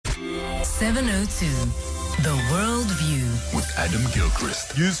702. The World View with Adam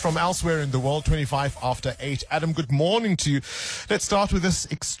Gilchrist. News from elsewhere in the world, 25 after 8. Adam, good morning to you. Let's start with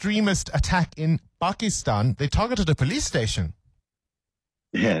this extremist attack in Pakistan. They targeted a police station.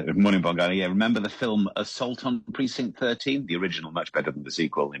 Yeah, good morning, Bongani. Yeah, remember the film Assault on Precinct 13? The original, much better than the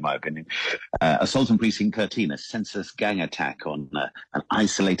sequel, in my opinion. Assault on Precinct 13, a senseless gang attack on an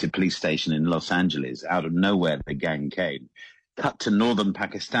isolated police station in Los Angeles. Out of nowhere, the gang came. Cut to northern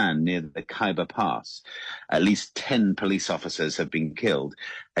Pakistan near the Khyber Pass. At least 10 police officers have been killed.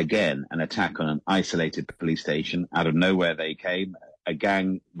 Again, an attack on an isolated police station. Out of nowhere they came. A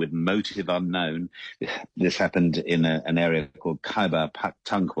gang with motive unknown. This happened in an area called Khyber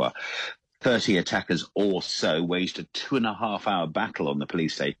Pakhtunkhwa. 30 attackers or so waged a 2.5-hour battle on the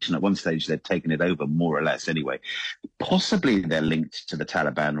police station. At one stage, they'd taken it over, more or less, anyway. Possibly they're linked to the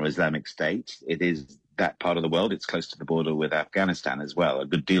Taliban or Islamic State. It is that part of the world. It's close to the border with Afghanistan as well, a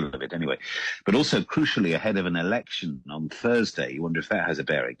good deal of it anyway. But also, crucially, ahead of an election on Thursday. You wonder if that has a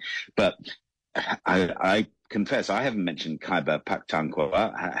bearing. But I confess, I haven't mentioned Khyber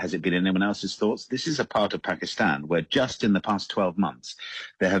Pakhtunkhwa. Has it been in anyone else's thoughts? This is a part of Pakistan where just in the past 12 months,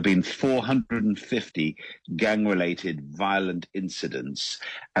 there have been 450 gang-related violent incidents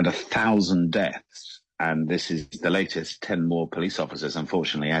and 1,000 deaths. And this is the latest. 10 more police officers,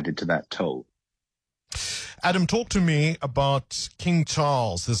 unfortunately, added to that toll. Adam, talk to me about King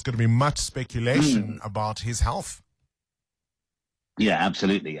Charles. There's going to be much speculation about his health. Yeah,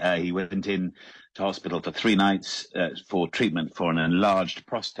 absolutely. He went in to hospital for 3 nights for treatment for an enlarged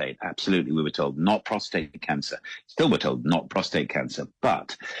prostate. Absolutely, we were told, not prostate cancer. Still we're told, not prostate cancer.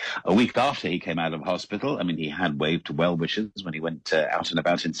 But a week after he came out of hospital, I mean, he had waved to well-wishers when he went out and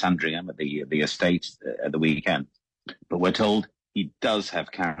about in Sandringham at the estate at the weekend. But we're told he does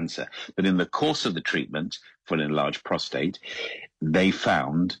have cancer. But in the course of the treatment for an enlarged prostate, they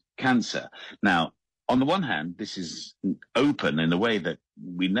found cancer. Now, on the one hand, this is open in a way that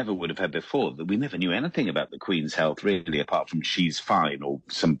we never would have had before, that we never knew anything about the Queen's health, really, apart from she's fine or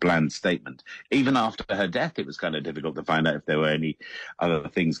some bland statement. Even after her death, it was kind of difficult to find out if there were any other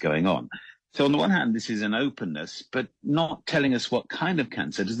things going on. So on the one hand, this is an openness, but not telling us what kind of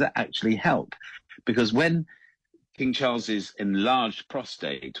cancer. Does that actually help? Because when King Charles's enlarged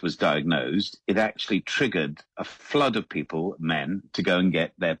prostate was diagnosed, it actually triggered a flood of people, men, to go and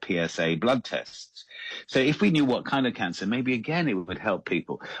get their PSA blood tests. So if we knew what kind of cancer, maybe again it would help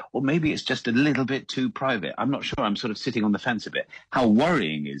people. Or maybe it's just a little bit too private. I'm not sure. I'm sort of sitting on the fence a bit. How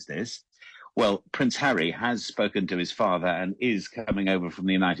worrying is this? Well, Prince Harry has spoken to his father and is coming over from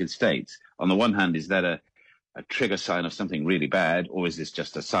the United States. On the one hand, is that a trigger sign of something really bad? Or is this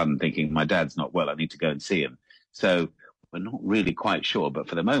just a son thinking, my dad's not well, I need to go and see him? So we're not really quite sure. But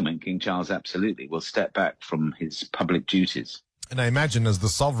for the moment, King Charles absolutely will step back from his public duties. And I imagine as the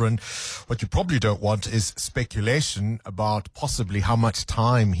sovereign, what you probably don't want is speculation about possibly how much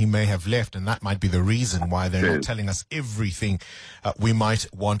time he may have left. And that might be the reason why they're not telling us everything we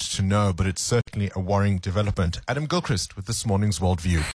might want to know. But it's certainly a worrying development. Adam Gilchrist with this morning's Worldview.